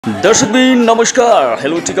दर्शकबिन नमस्कार।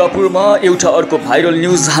 हेलो टिकापुरमा एउटा अर्को भाइरल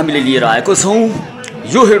न्यूज हामीले लिएर आएको छौं।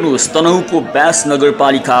 यो हेर्नुस्, तनहुको ब्यास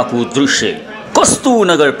नगरपालिकाको दृश्य। कस्तो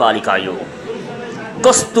नगरपालिका यो,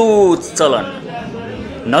 कस्तो चलन।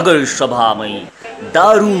 नगर सभामै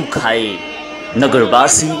दारू खाए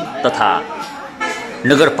नगरवासी तथा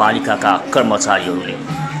नगरपालिकाका कर्मचारीहरूले।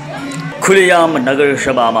 खुलेआम नगर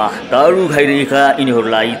सभामा दारू खाइरहेका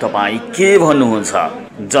यिनीहरूलाई तपाईं के भन्नुहुन्छ?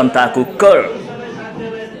 जनताको कर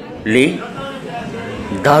ले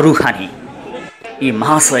दारू खाने यी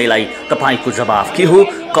महाशयलाई तपाईको जवाफ के हो?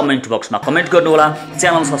 कमेन्ट बक्समा कमेन्ट गर्नुहोला।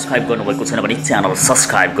 च्यानल सब्स्क्राइब गर्नुभएको छैन भने च्यानल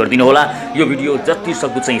सब्स्क्राइब गरिदिनु होला। यो भिडियो जति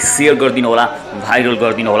सक्दो चाहिँ शेयर गरिदिनु होला, भाइरल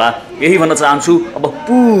गरिदिनु होला। यही भन्न चाहन्छु। अब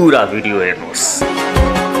पुरा भिडियो हेर्नुहोस्।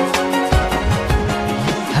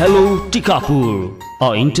 Hello Tikapur, a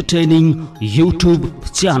entertaining YouTube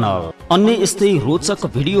channel. अन्य यस्तै रोचक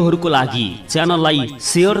भिडियोहरूको लागि च्यानललाई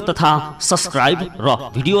शेयर तथा सब्स्क्राइब र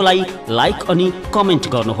भिडियोलाई लाइक अनि कमेन्ट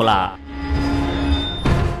गर्नुहोला।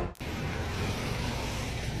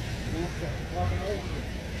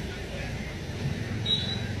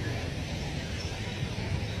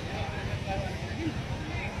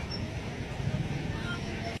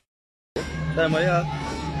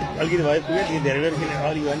 अलिकति भयो पुग्यो, धेरै बेर किन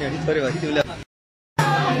अलिक भयो नि थोरै भयो तिमीले।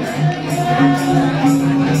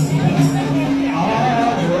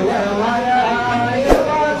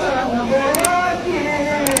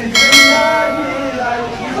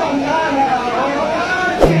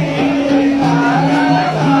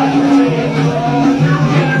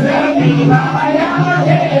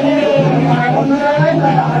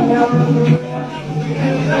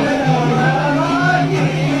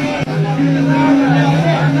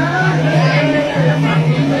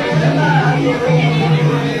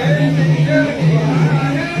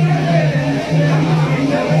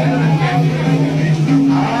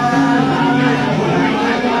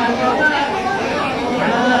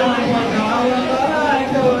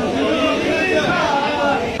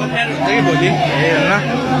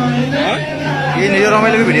 ये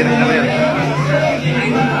रमाइलो भिडियो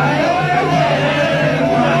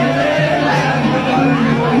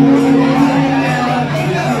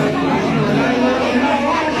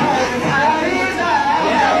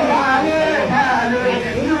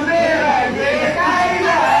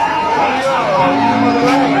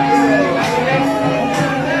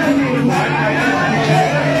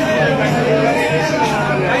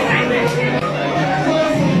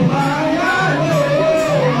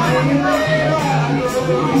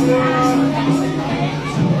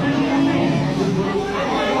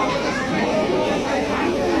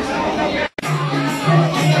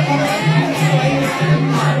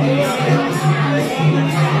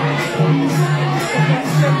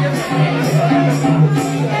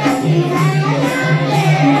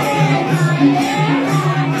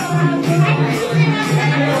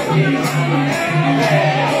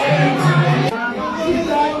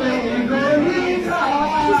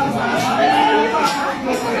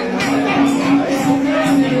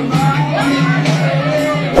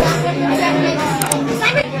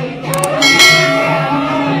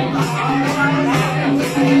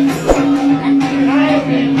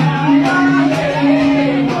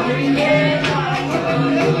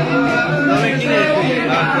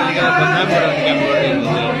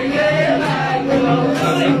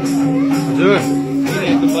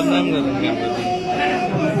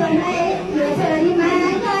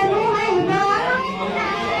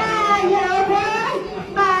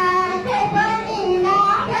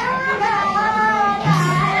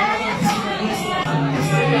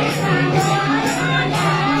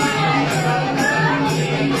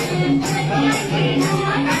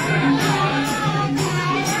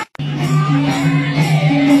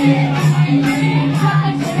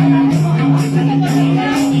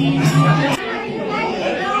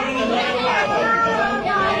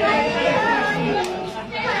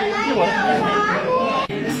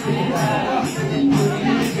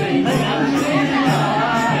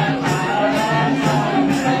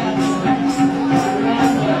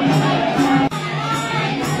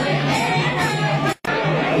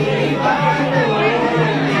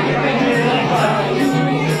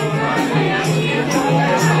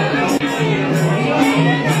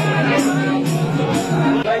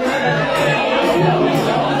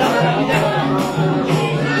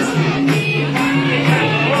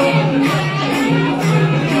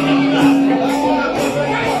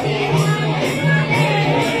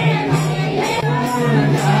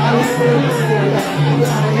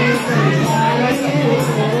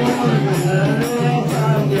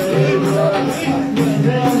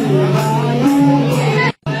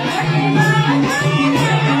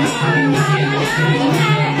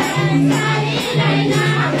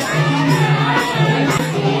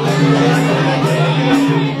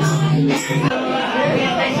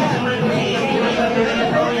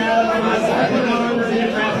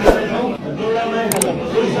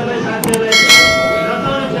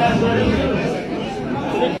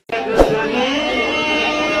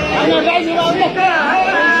Amen.